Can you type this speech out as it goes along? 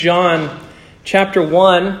John chapter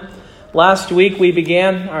 1. Last week we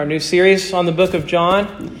began our new series on the book of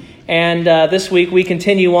John, and this week we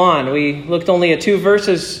continue on. We looked only at 2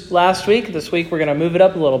 verses last week. This week we're going to move it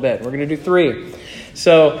up a little bit. We're going to do 3.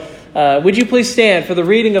 So would you please stand for the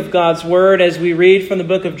reading of God's Word as we read from the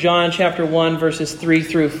book of John chapter 1 verses 3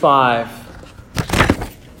 through 5.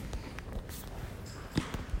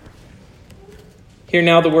 Hear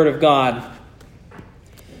now the Word of God.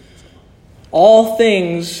 All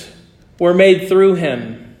things were made through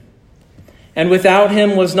him, and without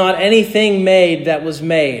him was not anything made that was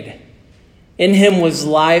made. In him was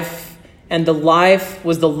life, and the life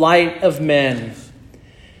was the light of men.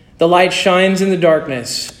 The light shines in the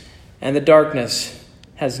darkness, and the darkness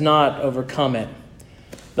has not overcome it.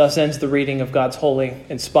 Thus ends the reading of God's holy,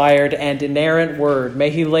 inspired, and inerrant word. May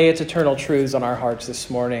he lay its eternal truths on our hearts this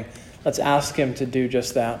morning. Let's ask him to do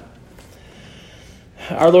just that.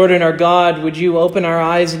 Our Lord and our God, would you open our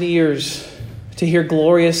eyes and ears to hear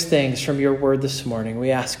glorious things from your word this morning? We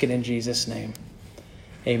ask it in Jesus' name.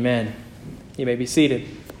 Amen. You may be seated.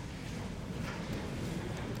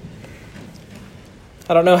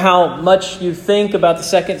 I don't know how much you think about the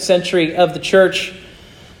second century of the church.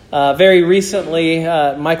 Very recently,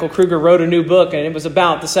 Michael Kruger wrote a new book, and it was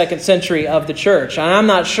about the second century of the church. And I'm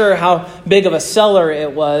not sure how big of a seller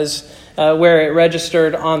it was where it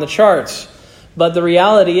registered on the charts. But the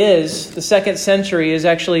reality is, the second century is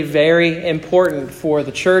actually very important for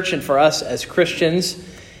the church and for us as Christians.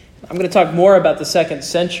 I'm going to talk more about the second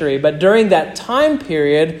century, but during that time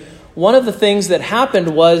period, one of the things that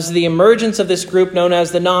happened was the emergence of this group known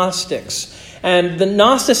as the Gnostics. And the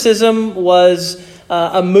Gnosticism was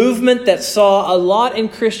a movement that saw a lot in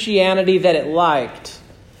Christianity that it liked.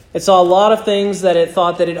 It saw a lot of things that it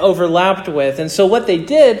thought that it overlapped with. And so what they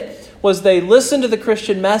did was they listened to the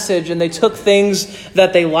Christian message and they took things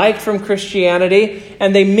that they liked from Christianity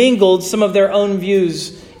and they mingled some of their own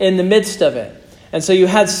views in the midst of it. And so you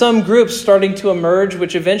had some groups starting to emerge,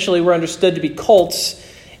 which eventually were understood to be cults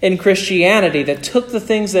in Christianity, that took the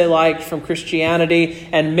things they liked from Christianity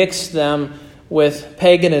and mixed them with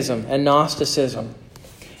paganism and Gnosticism.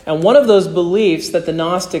 And one of those beliefs that the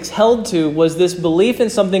Gnostics held to was this belief in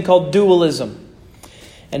something called dualism.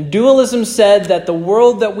 And dualism said that the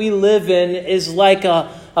world that we live in is like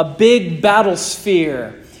a big battle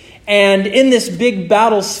sphere. And in this big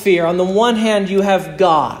battle sphere, on the one hand, you have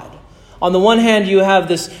God. On the one hand, you have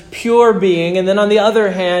this pure being. And then on the other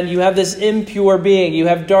hand, you have this impure being. You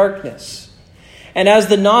have darkness. And as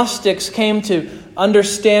the Gnostics came to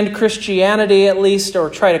understand Christianity, at least, or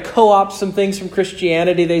try to co-opt some things from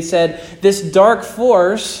Christianity, they said, this dark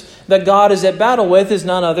force that God is at battle with is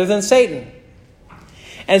none other than Satan.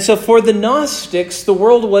 And so for the Gnostics, the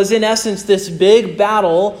world was in essence this big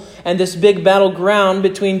battle and this big battleground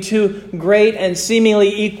between two great and seemingly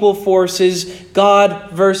equal forces,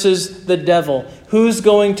 God versus the devil. Who's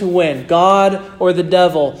going to win, God or the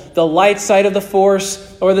devil? The light side of the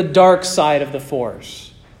force or the dark side of the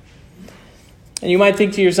force? And you might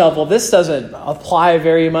think to yourself, well, this doesn't apply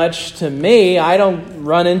very much to me. I don't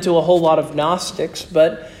run into a whole lot of Gnostics,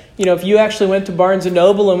 but if you actually went to Barnes &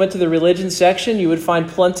 Noble and went to the religion section, you would find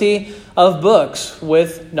plenty of books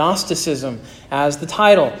with Gnosticism as the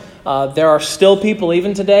title. There are still people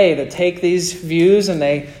even today that take these views and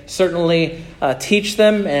they certainly teach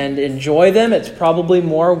them and enjoy them. It's probably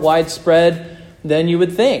more widespread than you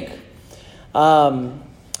would think. A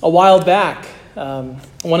while back,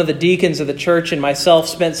 one of the deacons of the church and myself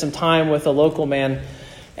spent some time with a local man,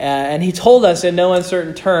 and he told us in no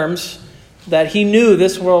uncertain terms that he knew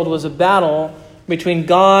this world was a battle between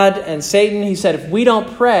God and Satan. He said, if we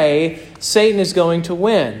don't pray, Satan is going to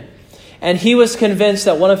win. And he was convinced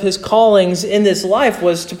that one of his callings in this life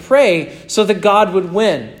was to pray so that God would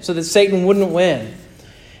win, so that Satan wouldn't win.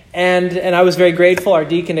 And I was very grateful. Our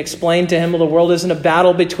deacon explained to him, well, the world isn't a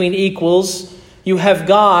battle between equals. You have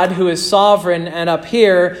God who is sovereign and up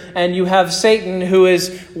here, and you have Satan who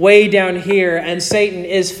is way down here, and Satan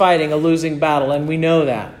is fighting a losing battle, and we know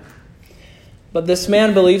that. But this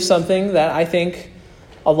man believes something that I think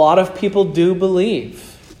a lot of people do believe.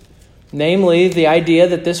 Namely, the idea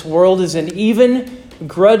that this world is an even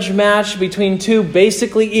grudge match between two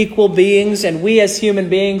basically equal beings, and we as human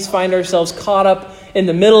beings find ourselves caught up in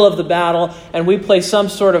the middle of the battle, and we play some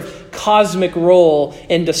sort of cosmic role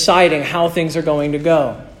in deciding how things are going to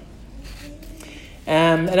go.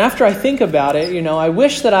 And after I think about it, I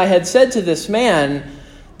wish that I had said to this man,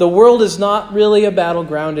 the world is not really a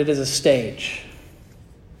battleground, it is a stage.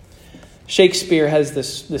 Shakespeare has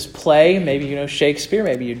this play. Maybe you know Shakespeare,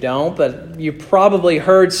 maybe you don't, but you probably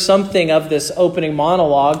heard something of this opening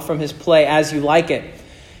monologue from his play, As You Like It.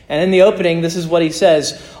 And in the opening, this is what he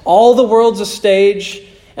says: all the world's a stage,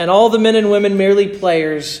 and all the men and women merely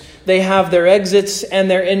players. They have their exits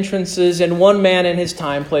and their entrances, and one man in his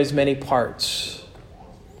time plays many parts.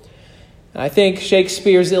 And I think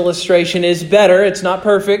Shakespeare's illustration is better. It's not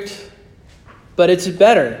perfect, but it's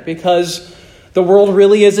better, because the world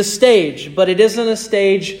really is a stage, but it isn't a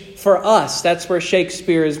stage for us. That's where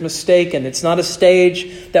Shakespeare is mistaken. It's not a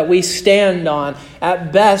stage that we stand on.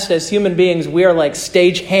 At best, as human beings, we are like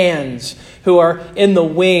stage hands who are in the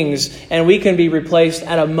wings, and we can be replaced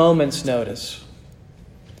at a moment's notice.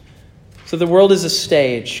 So the world is a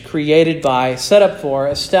stage created by, set up for,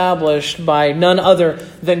 established by none other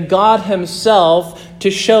than God himself, to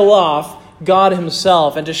show off God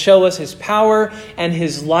himself and to show us his power and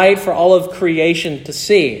his light for all of creation to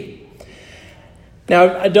see.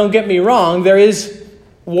 Now, don't get me wrong, there is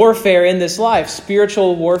warfare in this life.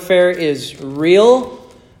 Spiritual warfare is real.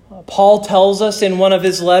 Paul tells us in one of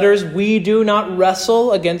his letters, we do not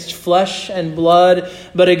wrestle against flesh and blood,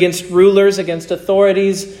 but against rulers, against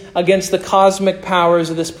authorities, against the cosmic powers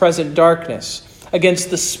of this present darkness, against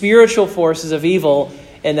the spiritual forces of evil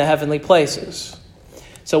in the heavenly places.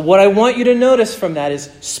 So what I want you to notice from that is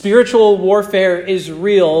spiritual warfare is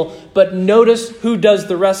real, but notice who does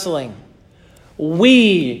the wrestling.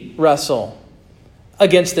 We wrestle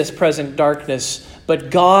against this present darkness,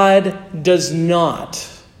 but God does not.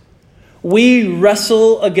 We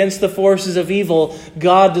wrestle against the forces of evil.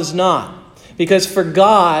 God does not. Because for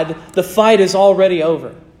God, the fight is already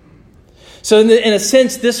over. So in a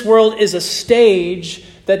sense, this world is a stage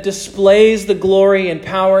that displays the glory and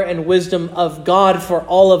power and wisdom of God for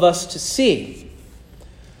all of us to see.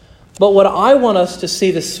 But what I want us to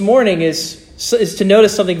see this morning is to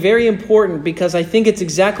notice something very important, because I think it's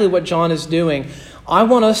exactly what John is doing. I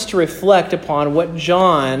want us to reflect upon what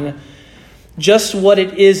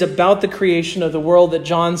it is about the creation of the world that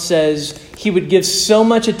John says he would give so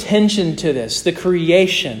much attention to this, the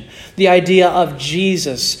creation, the idea of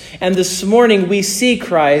Jesus. And this morning we see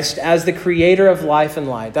Christ as the creator of life and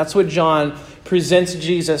light. That's what John presents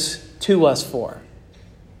Jesus to us for.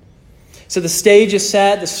 So the stage is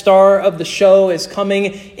set, the star of the show is coming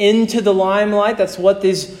into the limelight. That's what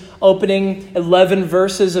these opening 11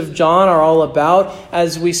 verses of John are all about,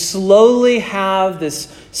 as we slowly have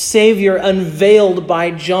this Savior unveiled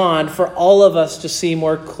by John for all of us to see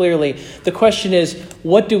more clearly. The question is,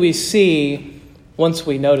 what do we see once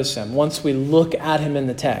we notice him, once we look at him in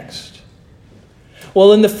the text?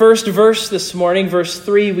 Well, in the first verse this morning, verse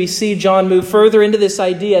 3, we see John move further into this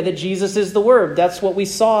idea that Jesus is the Word. That's what we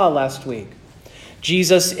saw last week.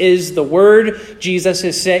 Jesus is the Word.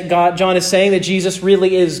 John is saying that Jesus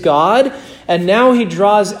really is God. And now he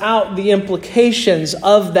draws out the implications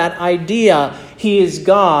of that idea. He is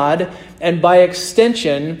God, and by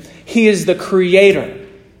extension, he is the Creator.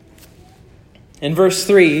 In verse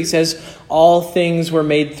 3, he says, all things were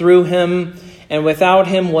made through him, and without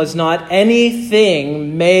him was not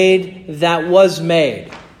anything made that was made.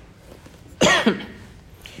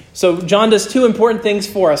 So John does two important things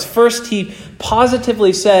for us. First, he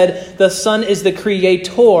positively said the Son is the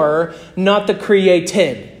creator, not the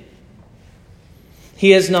created.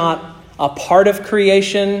 He is not a part of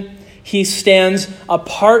creation. He stands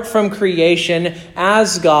apart from creation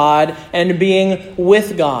as God and being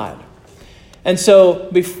with God. And so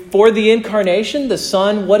before the incarnation, the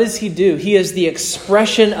Son, what does he do? He is the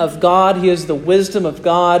expression of God. He is the wisdom of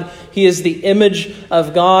God. He is the image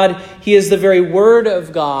of God. He is the very Word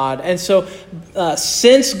of God. And so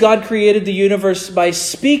since God created the universe by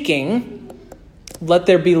speaking, let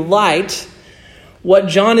there be light, what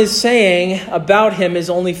John is saying about him is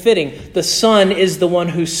only fitting. The Son is the one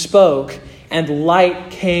who spoke, and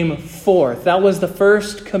light came forth. That was the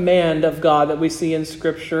first command of God that we see in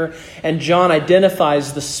Scripture. And John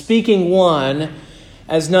identifies the speaking one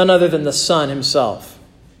as none other than the Son himself.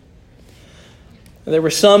 There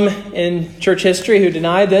were some in church history who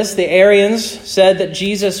denied this. The Arians said that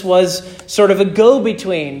Jesus was sort of a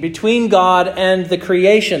go-between God and the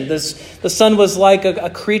creation. The Son was like a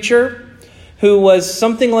creature who was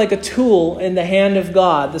something like a tool in the hand of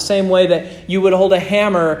God, the same way that you would hold a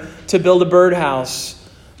hammer to build a birdhouse.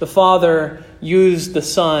 The Father used the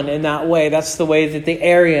Son in that way. That's the way that the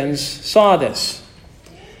Arians saw this.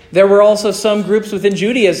 There were also some groups within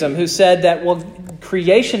Judaism who said that,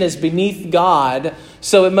 creation is beneath God,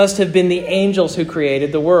 so it must have been the angels who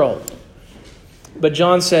created the world. But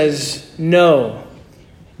John says, no.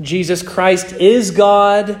 Jesus Christ is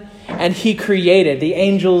God, and he created. The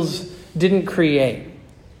angels didn't create.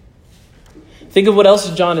 Think of what else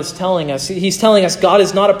John is telling us. He's telling us God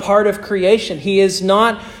is not a part of creation. He is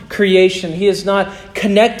not creation. He is not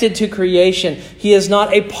connected to creation. He is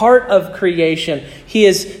not a part of creation. He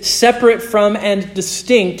is separate from and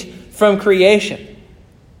distinct from creation.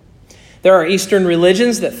 There are Eastern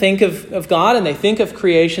religions that think of God and they think of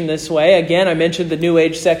creation this way. Again, I mentioned the New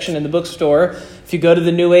Age section in the bookstore. If you go to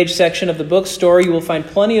the New Age section of the bookstore, you will find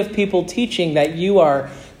plenty of people teaching that you are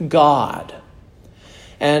God.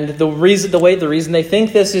 And the reason they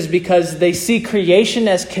think this is because they see creation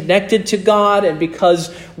as connected to God, and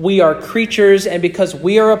because we are creatures, and because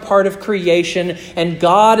we are a part of creation, and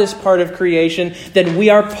God is part of creation, then we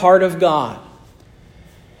are part of God.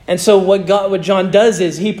 And so what John does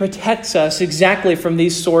is he protects us exactly from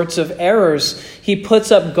these sorts of errors. He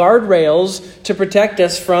puts up guardrails to protect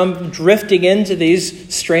us from drifting into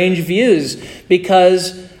these strange views,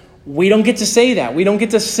 because we don't get to say that. We don't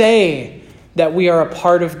get to say that we are a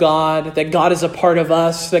part of God, that God is a part of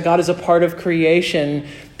us, that God is a part of creation,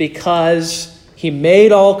 because he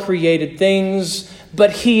made all created things,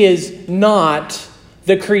 but he is not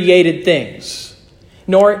the created things,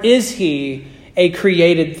 nor is he a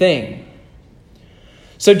created thing.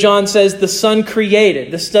 So John says the Son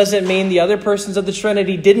created. This doesn't mean the other persons of the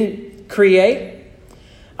Trinity didn't create.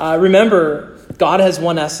 Remember, God has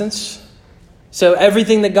one essence. So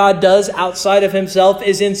everything that God does outside of himself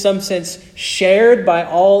is in some sense shared by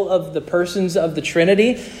all of the persons of the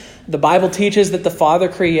Trinity. The Bible teaches that the Father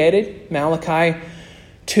created. Malachi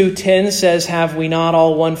 2:10 says, "Have we not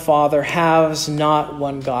all one Father? Has not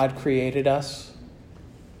one God created us?"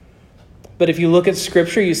 But if you look at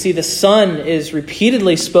Scripture, you see the Son is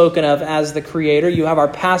repeatedly spoken of as the Creator. You have our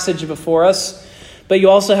passage before us, but you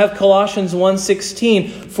also have Colossians 1:16,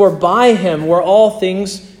 "For by him were all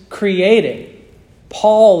things created."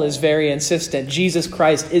 Paul is very insistent. Jesus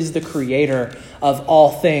Christ is the creator of all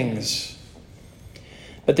things.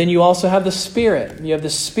 But then you also have the Spirit. You have the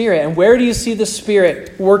Spirit. And where do you see the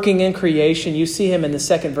Spirit working in creation? You see him in the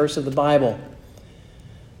second verse of the Bible.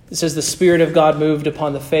 It says, "The Spirit of God moved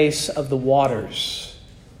upon the face of the waters."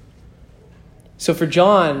 So for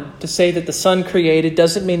John to say that the Son created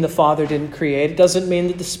doesn't mean the Father didn't create. It doesn't mean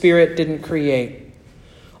that the Spirit didn't create.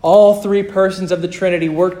 All three persons of the Trinity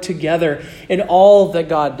work together in all that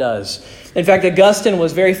God does. In fact, Augustine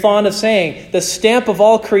was very fond of saying, the stamp of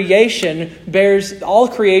all creation bears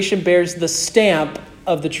the stamp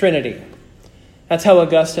of the Trinity. That's how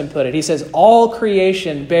Augustine put it. He says, all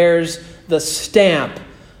creation bears the stamp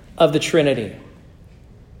of the Trinity.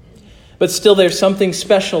 But still, there's something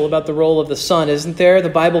special about the role of the Son, isn't there? The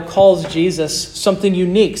Bible calls Jesus something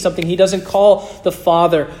unique, something he doesn't call the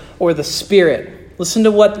Father or the Spirit. Listen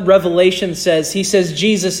to what Revelation says. He says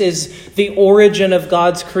Jesus is the origin of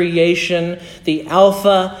God's creation, the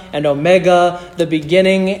Alpha and Omega, the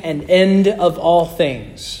beginning and end of all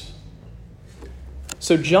things.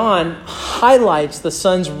 So John highlights the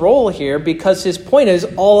Son's role here because his point is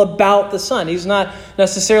all about the Son. He's not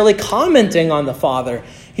necessarily commenting on the Father.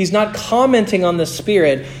 He's not commenting on the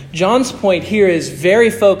Spirit. John's point here is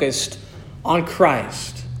very focused on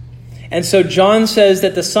Christ. And so John says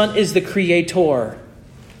that the Son is the creator,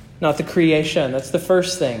 not the creation. That's the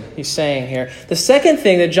first thing he's saying here. The second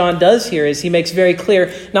thing that John does here is he makes very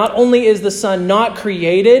clear, not only is the Son not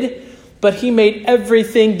created, but he made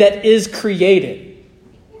everything that is created.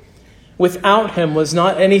 Without him was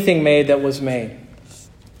not anything made that was made.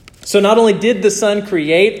 So not only did the Son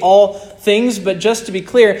create all things, but just to be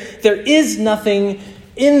clear, there is nothing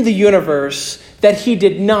in the universe that he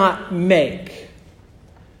did not make.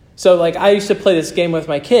 So, like, I used to play this game with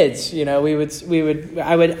my kids. You know,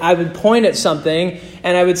 I would point at something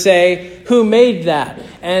and I would say, "Who made that?"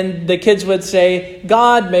 And the kids would say,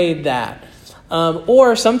 "God made that."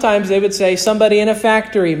 Or sometimes they would say, "Somebody in a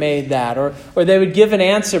factory made that," or they would give an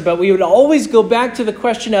answer. But we would always go back to the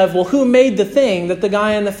question of, well, who made the thing that the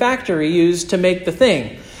guy in the factory used to make the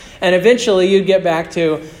thing? And eventually you'd get back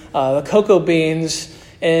to the cocoa beans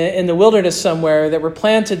in the wilderness somewhere that were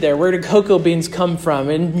planted there. Where did cocoa beans come from?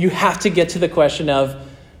 And you have to get to the question of,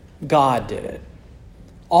 God did it.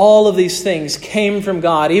 All of these things came from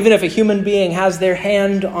God. Even if a human being has their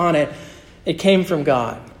hand on it, it came from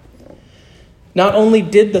God. Not only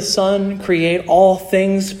did the Son create all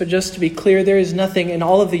things, but just to be clear, there is nothing in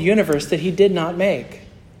all of the universe that he did not make.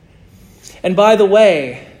 And by the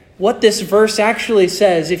way, what this verse actually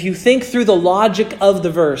says, if you think through the logic of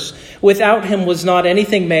the verse, without him was not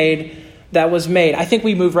anything made that was made. I think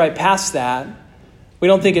we move right past that. We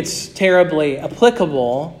don't think it's terribly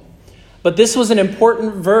applicable. But this was an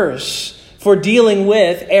important verse for dealing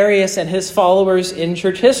with Arius and his followers in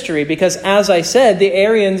church history. Because as I said, the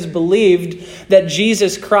Arians believed that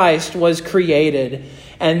Jesus Christ was created,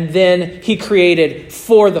 and then he created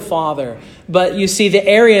for the Father. But you see, the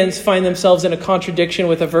Arians find themselves in a contradiction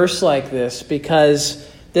with a verse like this, because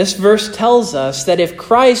this verse tells us that if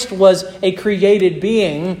Christ was a created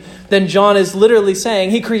being, then John is literally saying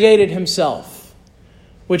he created himself,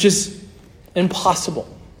 which is impossible.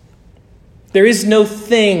 There is no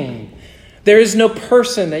thing, there is no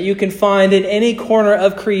person that you can find in any corner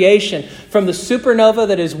of creation, from the supernova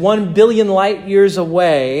that is 1 billion light years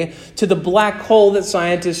away to the black hole that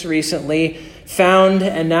scientists recently found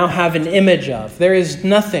and now have an image of. There is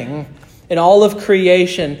nothing in all of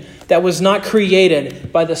creation that was not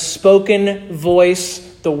created by the spoken voice,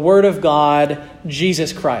 the Word of God,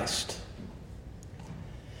 Jesus Christ.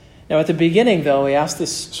 Now, at the beginning, though, we asked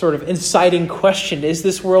this sort of inciting question: is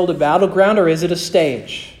this world a battleground or is it a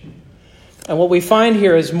stage? And what we find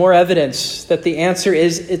here is more evidence that the answer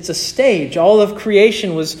is it's a stage. All of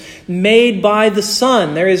creation was made by the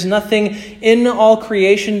Son. There is nothing in all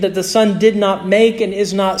creation that the Son did not make and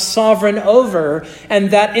is not sovereign over,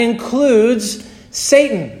 and that includes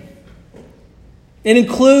Satan. It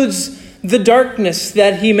includes the darkness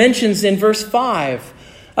that he mentions in verse 5.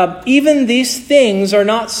 Even these things are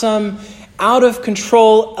not some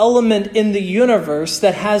out-of-control element in the universe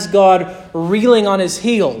that has God reeling on his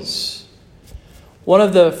heels. One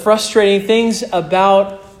of the frustrating things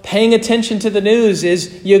about paying attention to the news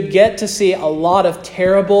is you get to see a lot of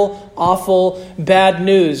terrible, awful, bad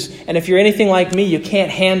news. And if you're anything like me, you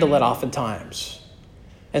can't handle it oftentimes.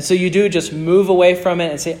 And so you do just move away from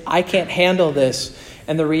it and say, I can't handle this.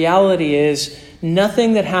 And the reality is,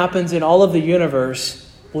 nothing that happens in all of the universe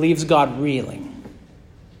leaves God reeling,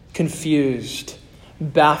 confused,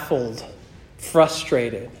 baffled,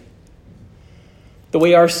 frustrated. The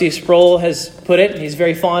way R.C. Sproul has put it, he's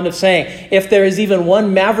very fond of saying, if there is even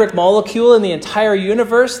one maverick molecule in the entire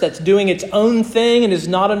universe that's doing its own thing and is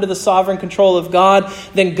not under the sovereign control of God,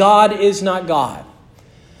 then God is not God.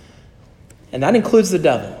 And that includes the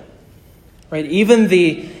devil. Right? Even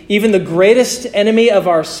the greatest enemy of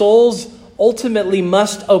our souls ultimately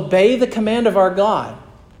must obey the command of our God.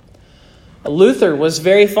 Luther was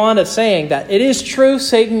very fond of saying that it is true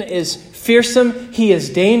Satan is fearsome, he is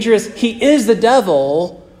dangerous, he is the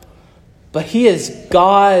devil, but he is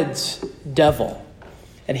God's devil.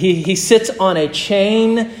 And he sits on a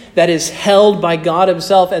chain that is held by God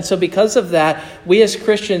himself. And so because of that, we as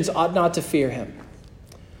Christians ought not to fear him.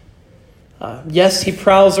 Yes, he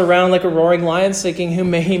prowls around like a roaring lion, seeking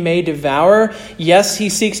whom he may devour. Yes, he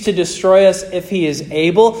seeks to destroy us if he is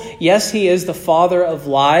able. Yes, he is the father of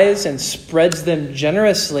lies and spreads them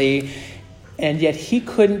generously. And yet he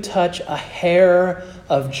couldn't touch a hair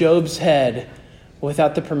of Job's head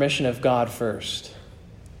without the permission of God first.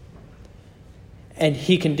 And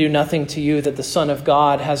he can do nothing to you that the Son of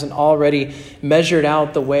God hasn't already measured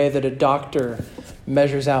out the way that a doctor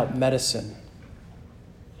measures out medicine.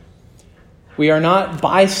 We are not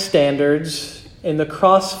bystanders in the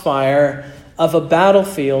crossfire of a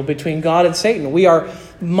battlefield between God and Satan. We are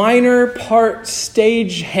minor part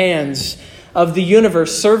stage hands of the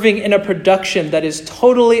universe, serving in a production that is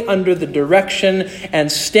totally under the direction,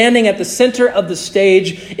 and standing at the center of the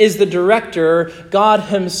stage is the director, God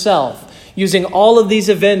himself, using all of these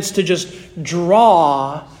events to just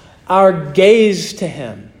draw our gaze to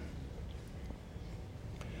him.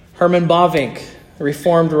 Herman Bavinck, a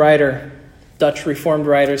Reformed writer, Dutch Reformed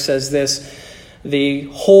writer, says this: the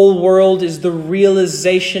whole world is the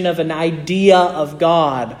realization of an idea of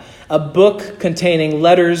God, a book containing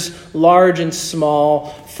letters large and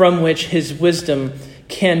small from which his wisdom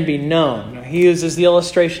can be known. He uses the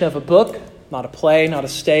illustration of a book, not a play, not a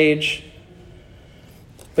stage.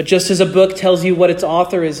 But just as a book tells you what its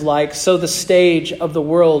author is like, so the stage of the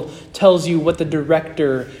world tells you what the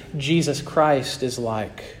director, Jesus Christ, is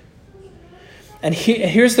like. And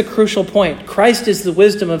here's the crucial point. Christ is the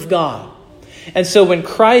wisdom of God. And so when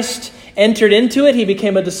Christ entered into it, he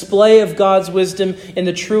became a display of God's wisdom in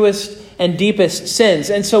the truest and deepest sense.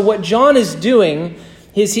 And so what John is doing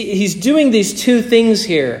is he's doing these two things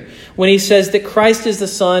here. When he says that Christ is the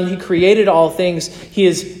Son, he created all things, he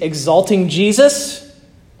is exalting Jesus.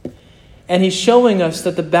 And he's showing us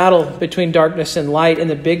that the battle between darkness and light in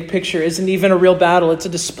the big picture isn't even a real battle. It's a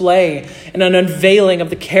display and an unveiling of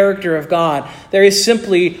the character of God. There is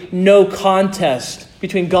simply no contest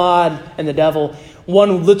between God and the devil.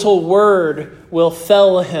 One little word will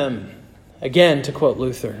fell him. Again, to quote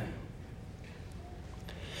Luther.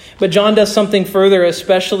 But John does something further,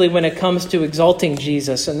 especially when it comes to exalting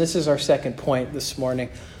Jesus. And this is our second point this morning.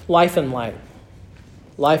 Life and light.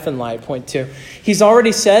 Life and light, point 2. He's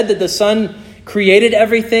already said that the Son created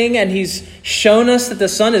everything, and he's shown us that the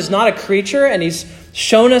Son is not a creature, and he's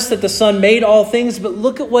shown us that the Son made all things. But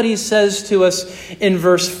look at what he says to us in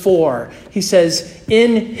verse 4. He says,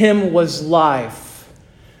 in him was life,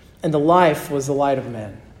 and the life was the light of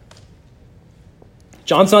men.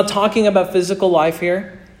 John's not talking about physical life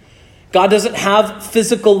here. God doesn't have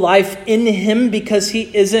physical life in him because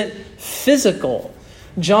he isn't physical.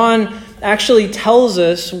 John actually tells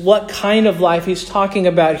us what kind of life he's talking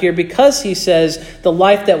about here because he says the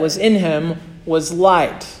life that was in him was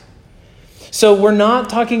light. So we're not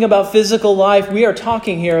talking about physical life. We are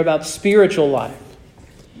talking here about spiritual life.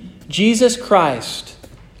 Jesus Christ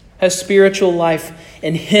has spiritual life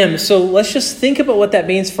in him. So let's just think about what that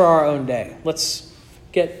means for our own day. Let's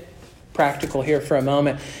get practical here for a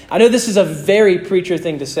moment. I know this is a very preacher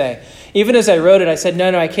thing to say. Even as I wrote it, I said,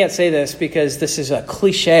 no, I can't say this because this is a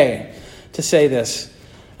cliche to say this.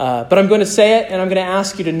 But I'm going to say it, and I'm going to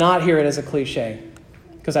ask you to not hear it as a cliche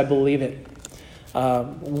because I believe it.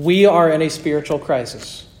 We are in a spiritual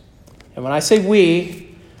crisis. And when I say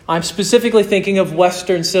we, I'm specifically thinking of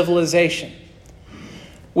Western civilization.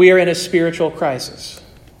 We are in a spiritual crisis.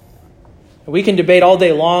 We can debate all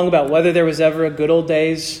day long about whether there was ever a good old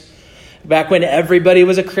days back when everybody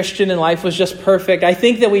was a Christian and life was just perfect. I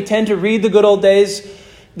think that we tend to read the good old days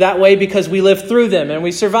that way because we lived through them and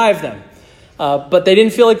we survived them. But they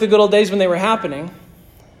didn't feel like the good old days when they were happening.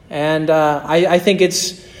 And I think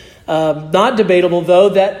it's not debatable, though,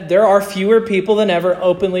 that there are fewer people than ever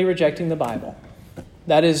openly rejecting the Bible.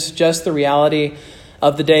 That is just the reality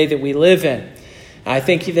of the day that we live in. I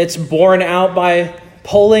think that's borne out by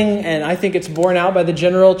polling, and I think it's borne out by the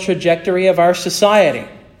general trajectory of our society.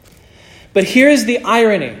 But here's the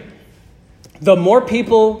irony. The more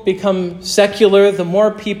people become secular, the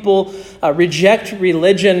more people reject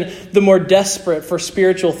religion, the more desperate for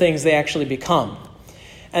spiritual things they actually become.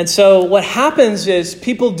 And so what happens is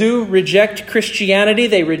people do reject Christianity.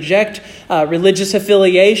 They reject religious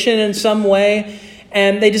affiliation in some way.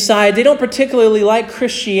 And they decide they don't particularly like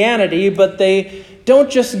Christianity, but they don't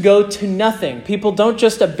just go to nothing. People don't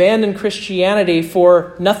just abandon Christianity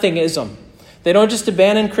for nothingism. They don't just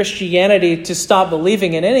abandon Christianity to stop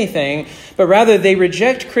believing in anything, but rather they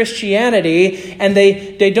reject Christianity and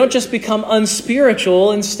they don't just become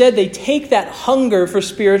unspiritual. Instead, they take that hunger for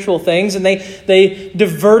spiritual things and they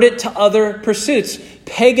divert it to other pursuits.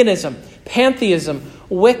 Paganism, pantheism,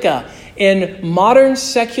 Wicca. In modern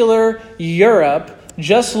secular Europe,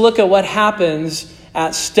 just look at what happens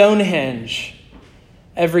at Stonehenge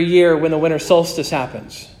every year when the winter solstice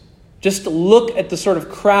happens. Just look at the sort of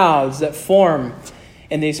crowds that form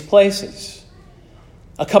in these places.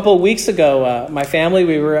 A couple of weeks ago, my family,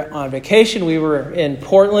 we were on vacation. We were in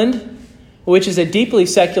Portland, which is a deeply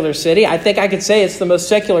secular city. I think I could say it's the most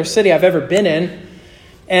secular city I've ever been in.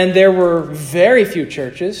 And there were very few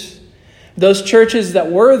churches. Those churches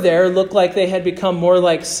that were there looked like they had become more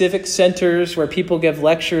like civic centers where people give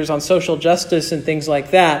lectures on social justice and things like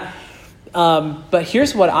that. But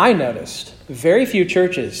here's what I noticed. Very few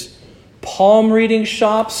churches. Palm reading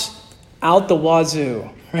shops out the wazoo.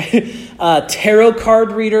 Right? Tarot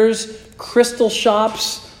card readers, crystal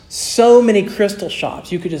shops, so many crystal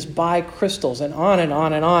shops. You could just buy crystals and on and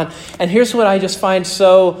on and on. And here's what I just find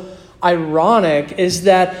so ironic is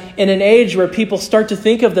that in an age where people start to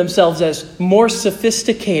think of themselves as more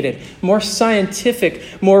sophisticated, more scientific,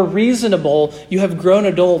 more reasonable, you have grown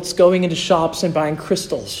adults going into shops and buying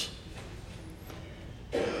crystals.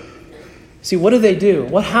 See, what do?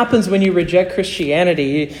 What happens when you reject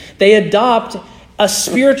Christianity? They adopt a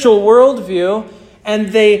spiritual worldview and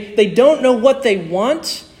they don't know what they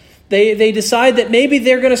want. They decide that maybe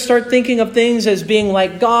they're going to start thinking of things as being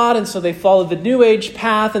like God, and so they follow the New Age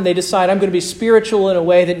path and they decide I'm going to be spiritual in a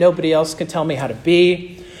way that nobody else can tell me how to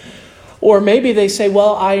be. Or maybe they say,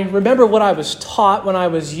 well, I remember what I was taught when I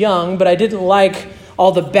was young, but I didn't like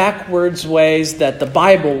all the backwards ways that the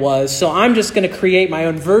Bible was, so I'm just going to create my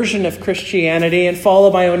own version of Christianity and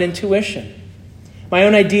follow my own intuition, my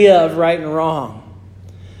own idea of right and wrong.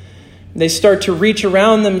 They start to reach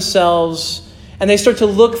around themselves and they start to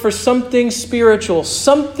look for something spiritual,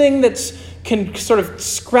 something that can sort of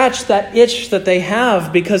scratch that itch that they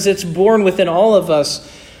have because it's born within all of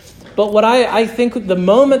us. But what I think the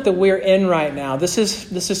moment that we're in right now, this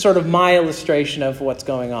is sort of my illustration of what's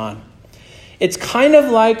going on. It's kind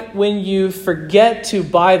of like when you forget to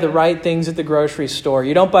buy the right things at the grocery store.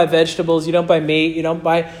 You don't buy vegetables, you don't buy meat, you don't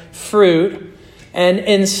buy fruit, and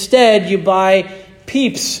instead you buy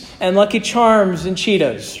Peeps and Lucky Charms and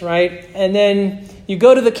Cheetos, right? And then you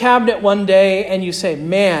go to the cabinet one day and you say,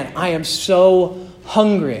 man, I am so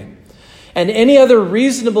hungry. And any other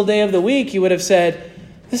reasonable day of the week, you would have said,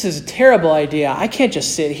 this is a terrible idea. I can't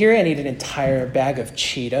just sit here and eat an entire bag of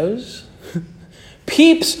Cheetos.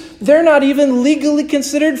 Peeps, they're not even legally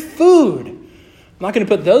considered food. I'm not going to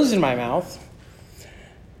put those in my mouth.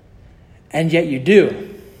 And yet you do.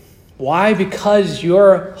 Why? Because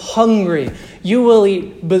you're hungry. You will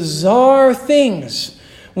eat bizarre things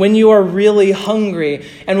when you are really hungry.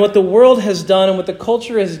 And what the world has done and what the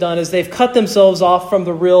culture has done is they've cut themselves off from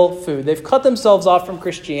the real food. They've cut themselves off from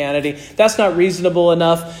Christianity. That's not reasonable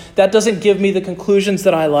enough. That doesn't give me the conclusions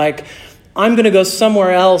that I like. I'm going to go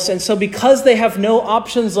somewhere else. And so because they have no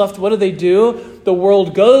options left, what do? The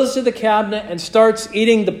world goes to the cabinet and starts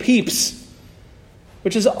eating the Peeps,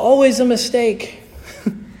 which is always a mistake.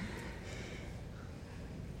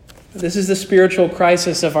 This is the spiritual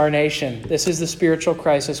crisis of our nation. This is the spiritual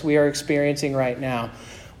crisis we are experiencing right now.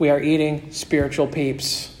 We are eating spiritual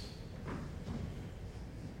Peeps.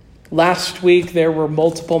 Last week, there were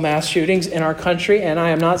multiple mass shootings in our country, and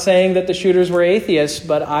I am not saying that the shooters were atheists,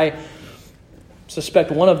 but I suspect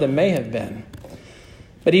one of them may have been.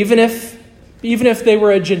 But even if they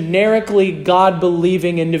were a generically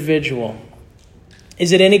God-believing individual,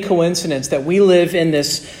 is it any coincidence that we live in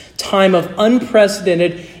this time of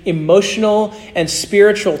unprecedented emotional and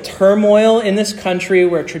spiritual turmoil in this country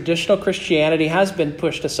where traditional Christianity has been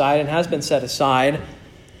pushed aside and has been set aside?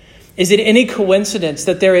 Is it any coincidence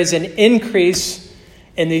that there is an increase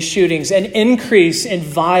in these shootings, an increase in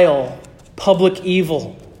vile public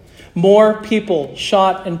evil? More people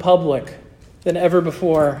shot in public than ever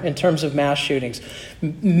before in terms of mass shootings.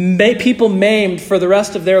 People maimed for the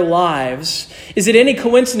rest of their lives. Is it any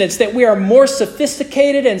coincidence that we are more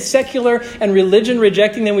sophisticated and secular and religion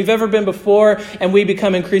rejecting than we've ever been before, and we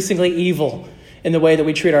become increasingly evil in the way that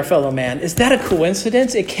we treat our fellow man? Is that a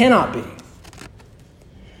coincidence? It cannot be.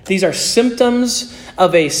 These are symptoms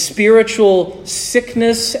of a spiritual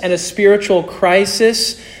sickness and a spiritual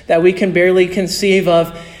crisis that we can barely conceive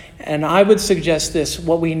of. And I would suggest this: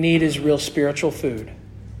 what we need is real spiritual food.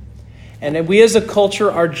 And we as a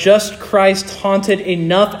culture are just Christ-haunted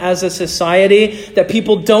enough as a society that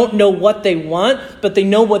people don't know what they want, but they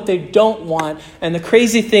know what they don't want. And the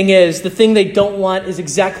crazy thing is, the thing they don't want is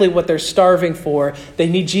exactly what they're starving for. They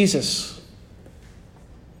need Jesus.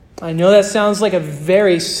 I know that sounds like a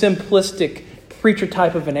very simplistic preacher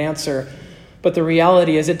type of an answer, but the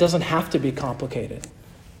reality is it doesn't have to be complicated.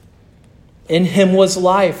 In him was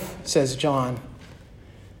life, says John.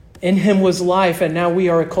 In him was life, and now we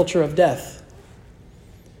are a culture of death.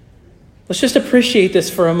 Let's just appreciate this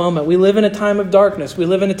for a moment. We live in a time of darkness. We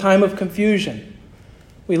live in a time of confusion.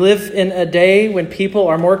 We live in a day when people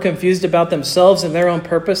are more confused about themselves and their own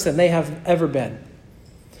purpose than they have ever been.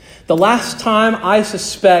 The last time I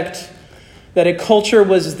suspect that a culture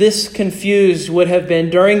was this confused would have been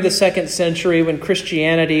during the 2nd century when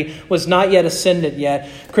Christianity was not yet ascendant yet.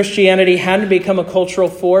 Christianity hadn't become a cultural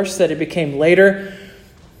force that it became later.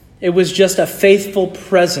 It was just a faithful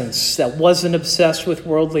presence that wasn't obsessed with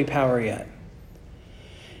worldly power yet.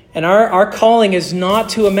 And our calling is not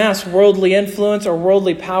to amass worldly influence or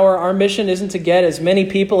worldly power. Our mission isn't to get as many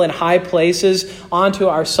people in high places onto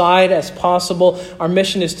our side as possible. Our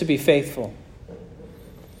mission is to be faithful.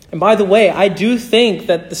 And by the way, I do think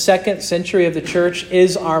that the 2nd century of the church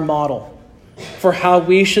is our model for how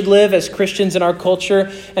we should live as Christians in our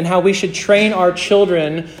culture and how we should train our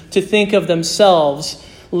children to think of themselves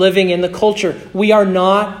living in the culture. We are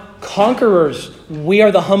not conquerors. We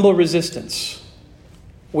are the humble resistance.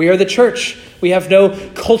 We are the church. We have no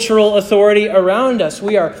cultural authority around us.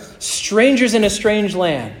 We are strangers in a strange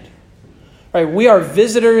land. Right? We are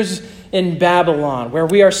visitors in Babylon, where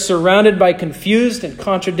we are surrounded by confused and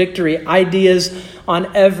contradictory ideas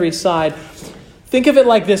on every side. Think of it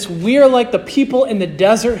like this: we are like the people in the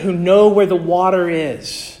desert who know where the water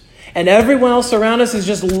is. And everyone else around us is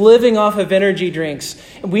just living off of energy drinks.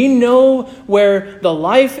 We know where the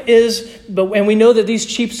life is, and we know that these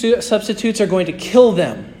cheap substitutes are going to kill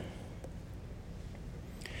them.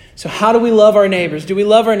 So how do we love our neighbors? Do we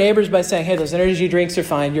love our neighbors by saying, hey, those energy drinks are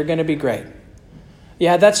fine, you're going to be great?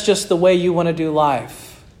 Yeah, that's just the way you want to do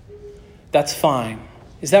life. That's fine.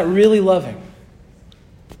 Is that really loving?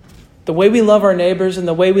 The way we love our neighbors and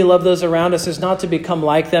the way we love those around us is not to become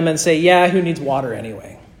like them and say, yeah, who needs water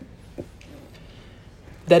anyway?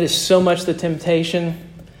 That is so much the temptation.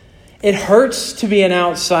 It hurts to be an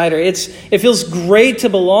outsider. It feels great to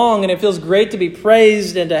belong, and it feels great to be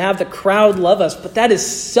praised and to have the crowd love us. But that is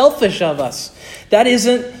selfish of us. That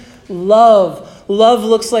isn't love. Love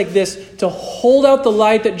looks like this: to hold out the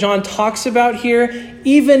light that John talks about here,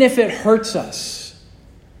 even if it hurts us.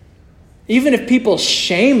 Even if people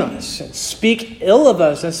shame us and speak ill of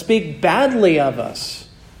us and speak badly of us,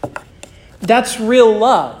 that's real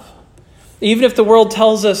love. Even if the world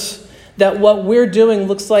tells us that what we're doing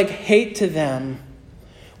looks like hate to them,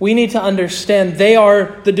 we need to understand they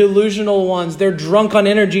are the delusional ones. They're drunk on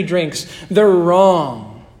energy drinks. They're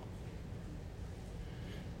wrong.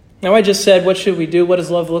 Now, I just said, what should we do? What does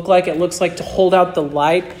love look like? It looks like to hold out the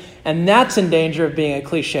light. And that's in danger of being a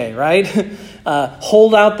cliche, right?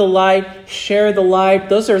 Hold out the light, share the light.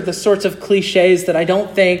 Those are the sorts of cliches that I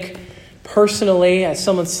don't think, personally, as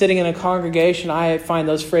someone sitting in a congregation, I find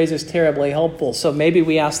those phrases terribly helpful. So maybe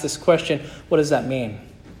we ask this question, what does that mean?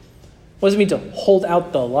 What does it mean to hold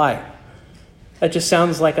out the light? That just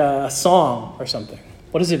sounds like a song or something.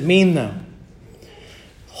 What does it mean, though?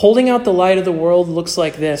 Holding out the light of the world looks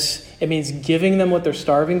like this. It means giving them what they're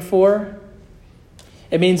starving for.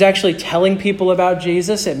 It means actually telling people about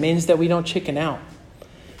Jesus. It means that we don't chicken out.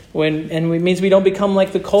 And it means we don't become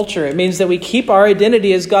like the culture. It means that we keep our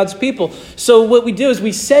identity as God's people. So what we do is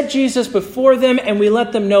we set Jesus before them and we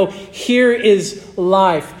let them know, here is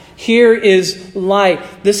life. Here is light.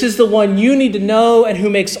 This is the one you need to know and who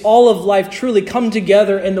makes all of life truly come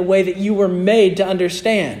together in the way that you were made to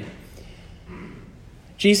understand.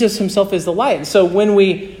 Jesus himself is the light. And so when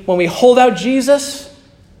we hold out Jesus,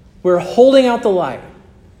 we're holding out the light.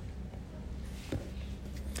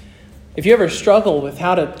 If you ever struggle with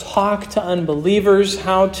how to talk to unbelievers,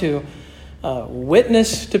 how to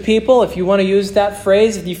witness to people, if you want to use that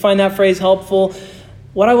phrase, if you find that phrase helpful,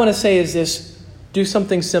 what I want to say is this: do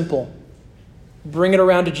something simple. Bring it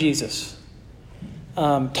around to Jesus.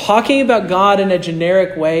 Talking about God in a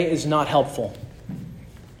generic way is not helpful.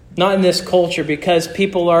 Not in this culture, because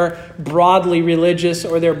people are broadly religious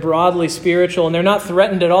or they're broadly spiritual and they're not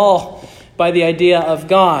threatened at all by the idea of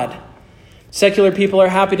God. Secular people are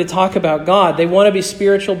happy to talk about God. They want to be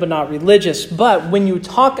spiritual but not religious. But when you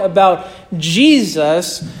talk about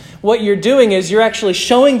Jesus, what you're doing is you're actually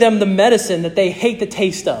showing them the medicine that they hate the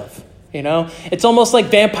taste of. You know, it's almost like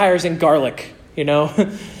vampires and garlic. You know,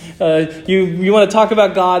 you want to talk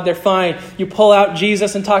about God, they're fine. You pull out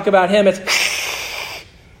Jesus and talk about him, it's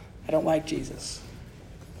I don't like Jesus.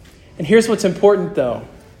 And here's what's important, though.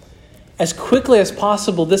 As quickly as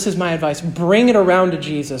possible, this is my advice, bring it around to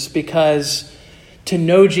Jesus, because to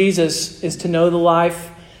know Jesus is to know the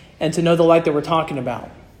life and to know the light that we're talking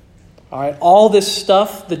about. All right, all this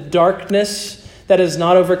stuff, the darkness that has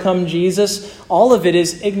not overcome Jesus, all of it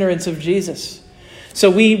is ignorance of Jesus. So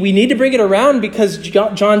we need to bring it around, because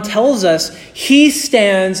John tells us he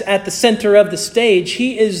stands at the center of the stage.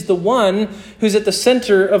 He is the one who's at the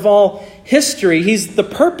center of all history. He's the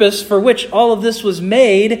purpose for which all of this was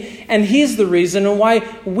made, and he's the reason why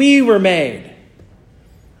we were made.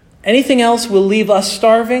 Anything else will leave us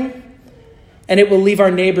starving, and it will leave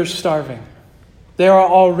our neighbors starving. They are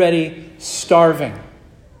already starving.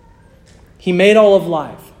 He made all of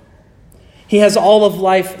life. He has all of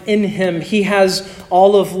life in him. He has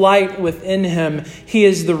all of light within him. He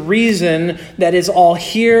is the reason that is all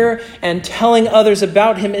here, and telling others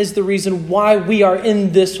about him is the reason why we are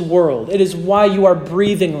in this world. It is why you are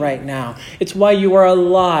breathing right now. It's why you are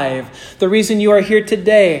alive. The reason you are here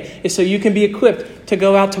today is so you can be equipped to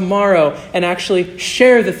go out tomorrow and actually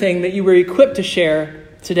share the thing that you were equipped to share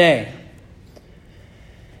today.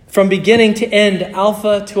 From beginning to end,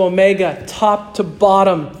 Alpha to Omega, top to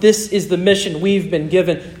bottom, this is the mission we've been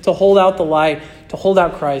given: to hold out the light, to hold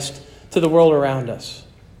out Christ to the world around us.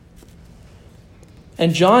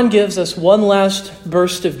 And John gives us one last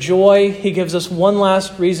burst of joy. He gives us one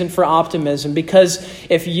last reason for optimism, because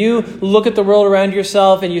if you look at the world around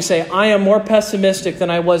yourself and you say, I am more pessimistic than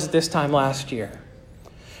I was at this time last year,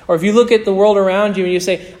 or if you look at the world around you and you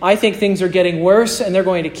say, I think things are getting worse and they're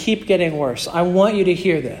going to keep getting worse, I want you to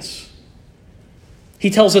hear this. He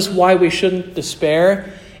tells us why we shouldn't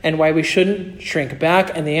despair and why we shouldn't shrink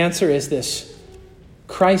back. And the answer is this: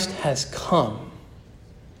 Christ has come.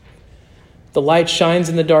 The light shines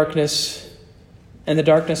in the darkness, and the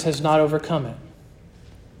darkness has not overcome it.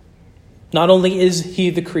 Not only is he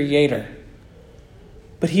the creator,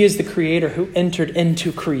 but he is the creator who entered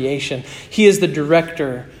into creation. He is the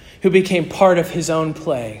director who became part of his own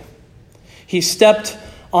play. He stepped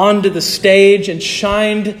onto the stage and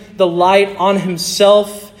shined the light on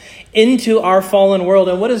himself into our fallen world.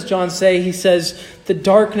 And what does John say? He says, the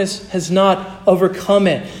darkness has not overcome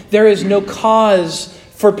it. There is no cause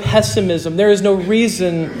for pessimism. There is no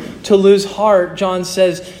reason to lose heart. John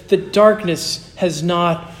says, the darkness has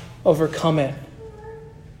not overcome it.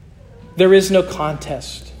 There is no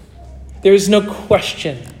contest. There is no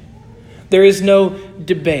question. There is no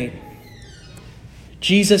debate.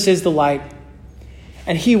 Jesus is the light,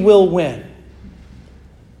 and he will win.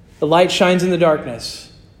 The light shines in the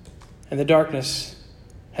darkness, and the darkness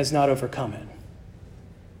has not overcome it.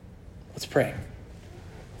 Let's pray.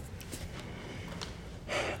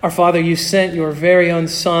 Our Father, you sent your very own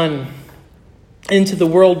Son into the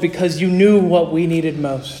world because you knew what we needed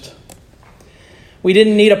most. We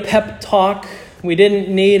didn't need a pep talk. We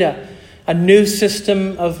didn't need a new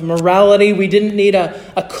system of morality. We didn't need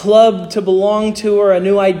a club to belong to or a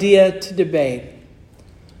new idea to debate.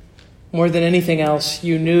 More than anything else,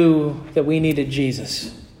 you knew that we needed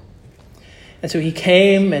Jesus. And so he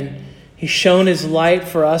came and he shone his light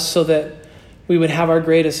for us so that we would have our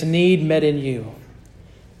greatest need met in you,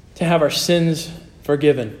 to have our sins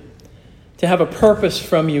forgiven, to have a purpose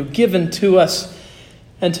from you given to us,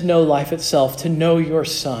 and to know life itself, to know your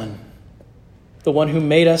Son, the one who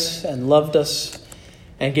made us and loved us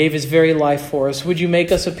and gave his very life for us. Would you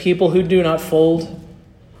make us a people who do not fold,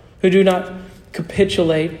 who do not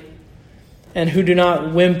capitulate, and who do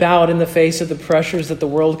not wimp out in the face of the pressures that the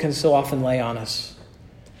world can so often lay on us.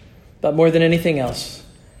 But more than anything else,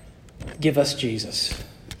 give us Jesus.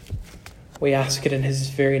 We ask it in his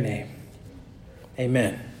very name.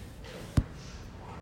 Amen.